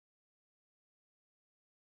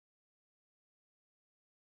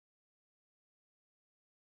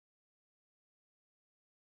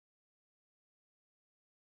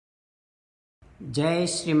Jai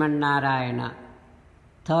Srimannarayana.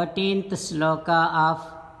 13th sloka of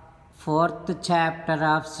 4th chapter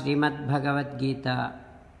of Srimad Bhagavad Gita.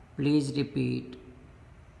 Please repeat.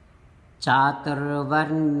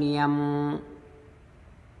 Chaturvarnyam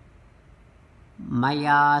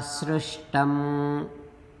maya srishtam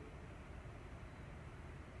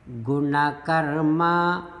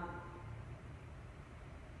gunakarma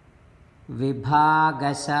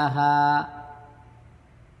vibhagasaha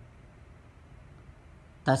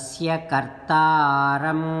tasya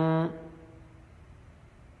kartaram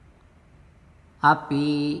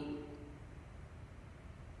api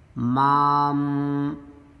mam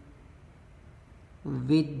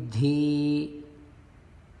viddhi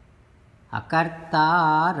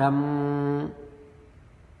akartaram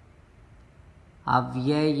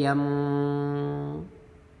avyayam.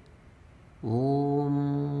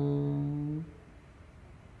 Om.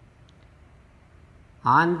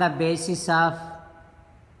 On the basis of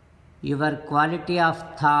your quality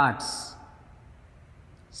of thoughts,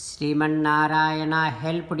 Srimannarayana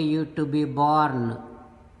helped you to be born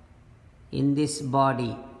in this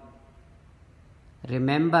body.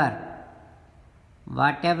 Remember,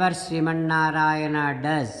 whatever Srimannarayana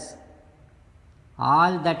does,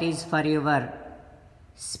 all that is for your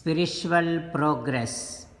spiritual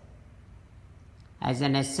progress. As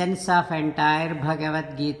an essence of entire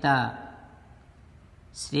Bhagavad Gita,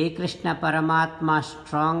 Sri Krishna Paramatma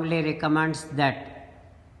strongly recommends that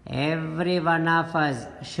every one of us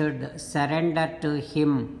should surrender to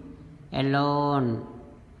Him alone.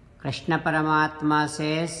 Krishna Paramatma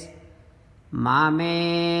says,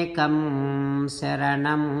 Mamekam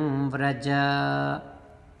Saranam Vraja.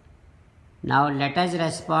 Now let us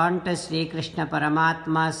respond to Sri Krishna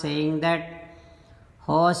Paramatma saying that,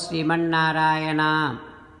 O Srimannarayana,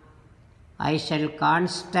 I shall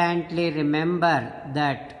constantly remember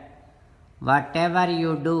that whatever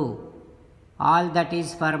you do, all that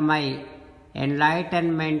is for my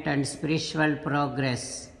enlightenment and spiritual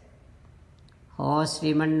progress. O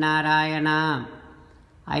Srimannarayana,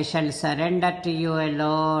 I shall surrender to you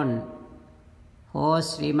alone. O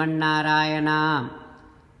Srimannarayana,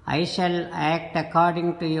 I shall act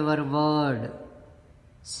according to your word.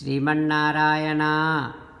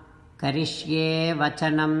 Srimannarayana, Karishye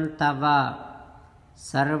Vachanam Tava,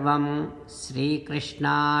 Sarvam Sri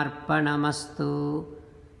Krishnarpanamastu.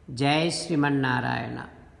 Jai Srimannarayana.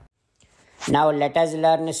 Now let us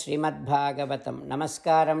learn Srimad Bhagavatam.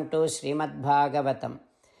 Namaskaram to Srimad Bhagavatam.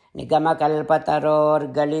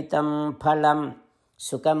 Nigamakalpataror galitam phalam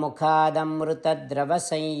sukamukhadamruta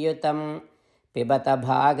sanyutam pibata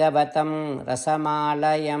bhagavatam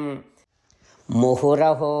rasamalayam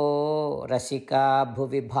muhuraho rasika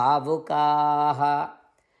bhuvi bhavukaha.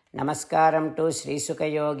 Namaskaram to Sri Sukha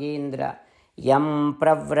Yogindra. Yam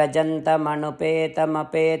pravrajantamanupeta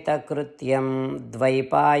krutyam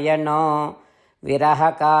dvaipayano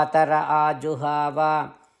virahakatara ajuhava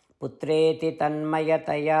putreti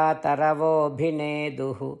tanmayataya taravo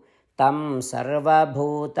bhineduhu tam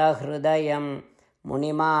sarvabhuta hrudayam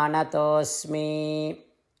munimanatosmi.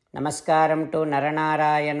 Namaskaram to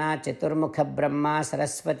Narayanastram, Chaturmukha Brahma,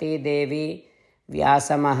 Saraswati Devi,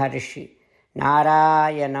 Vyasa Maharshi.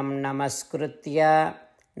 Narayanam namaskritya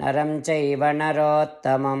naram chaiva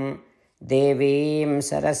narottamam devim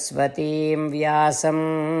saraswatim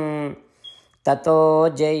vyasam tato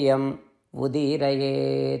jayam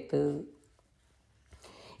udirayet.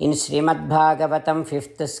 In Srimad Bhagavatam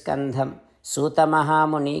 5th Skandham, Suta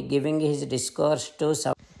Mahamuni giving his discourse to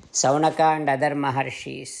Saunaka and other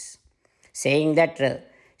Maharshis, saying that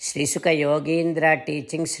Sri Sukha Yogindra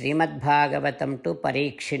teaching Srimad Bhagavatam to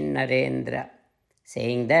Parikshin Narendra,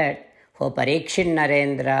 saying that, O Parikshin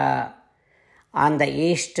Narendra, on the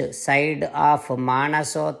east side of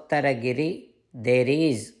Manasottaragiri there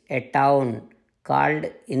is a town called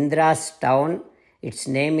Indra's town. Its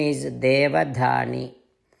name is Devadhani.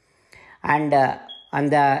 And on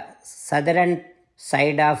the southern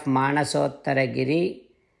side of Manasottaragiri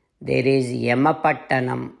there is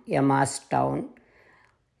Yamapattanam, Yama's town.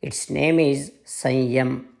 Its name is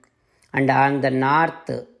Sanyam. And on the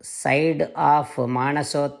north side of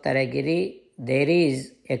Manasottaragiri there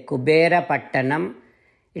is a Kubera Pattanam.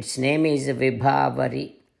 Its name is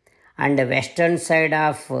Vibhavari. And the western side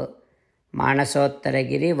of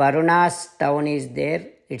Manasottaragiri, Varuna's town is there.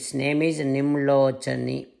 Its name is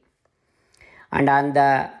Nimlochani. And on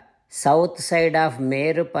the south side of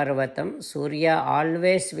Meru Parvatam, Surya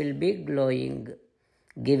always will be glowing,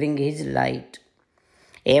 giving his light.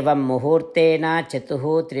 Evam muhurtena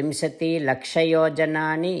chatuhu trimsati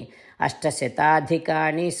lakshayojanaani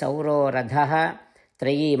अष्टशताधिकानि sorrow रथः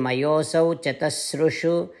त्रयी मयोसौ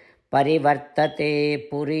चतस्रुषु parivartate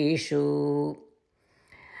purishu.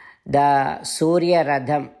 The Surya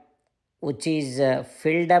Radham, which is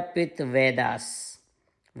filled up with Vedas,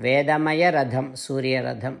 Vedamaya Radham, Surya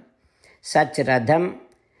Radham. Such Radham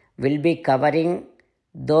will be covering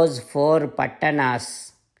those 4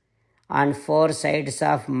 Pattanas on 4 sides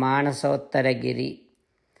of Manasottaragiri,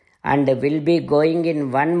 and will be going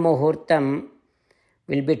in one Muhurtam,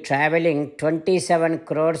 will be traveling 27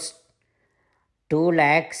 crores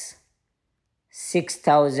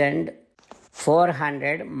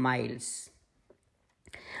 2,06,400 miles.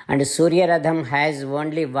 And Surya Radham has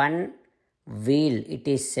only one wheel, it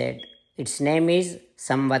is said. Its name is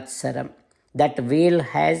Samvatsaram. That wheel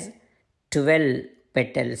has 12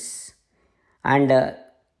 petals, and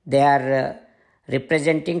they are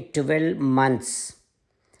representing 12 months,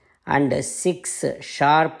 and 6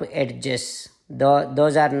 sharp edges.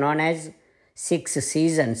 Those are known as 6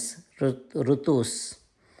 seasons, Rutus,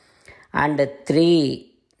 and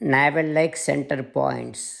 3 navel-like center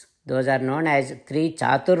points. Those are known as 3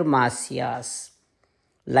 Chaturmasyas.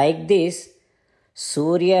 Like this,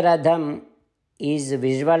 Surya Radham is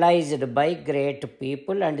visualized by great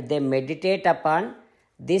people, and they meditate upon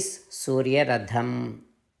this Surya Radham.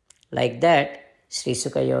 Like that, Sri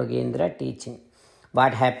Sukha Yogendra teaching.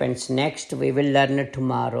 What happens next, we will learn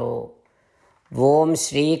tomorrow. Om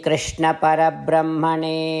Shri Krishna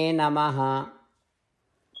Parabrahmane Namaha.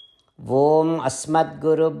 Om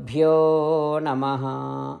Asmadgurubhyo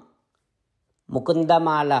Namaha.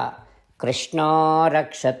 Mukundamala. Krishno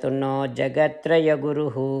rakshatu no jagatraya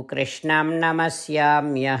guruhu Krishnam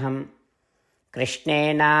namasyamyaham.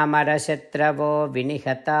 Krishnena marasatravo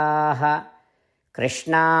vinihataha.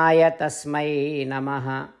 Krishnaya tasmai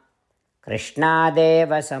namaha.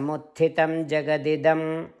 Krishnadeva samuthitam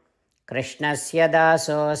jagadidam. Krishnasya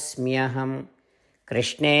dasosmyaham.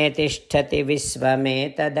 Krishne tishtati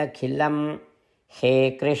visvametadakhilam.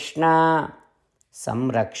 He Krishna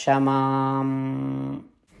samrakshamam.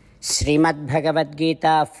 Srimad Bhagavad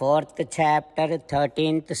Gita, 4th chapter,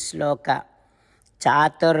 13th sloka.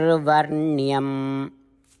 Chaturvarnyam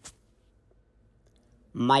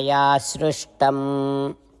maya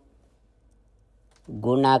srushtam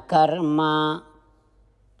gunakarma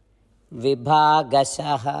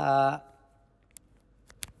vibhagasaha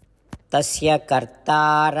tasya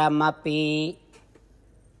kartaramapi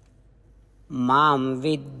mam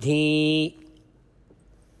vidhi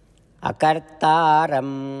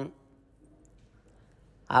akartaram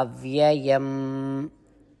avyayam.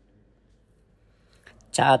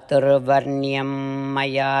 Chaturvarnyam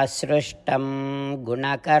maya srushtam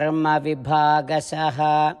gunakarma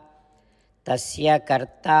vibhagasaha tasya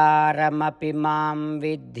kartaramapi mam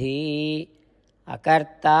vidhi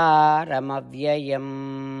akartaram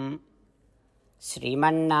avyayam.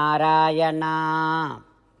 Srimannarayana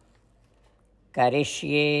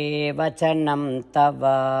karishye vachanam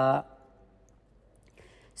tava.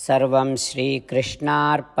 Sarvam Shri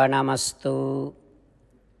Krishnarpanamastu.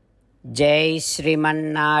 Jai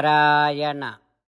Srimannarayana.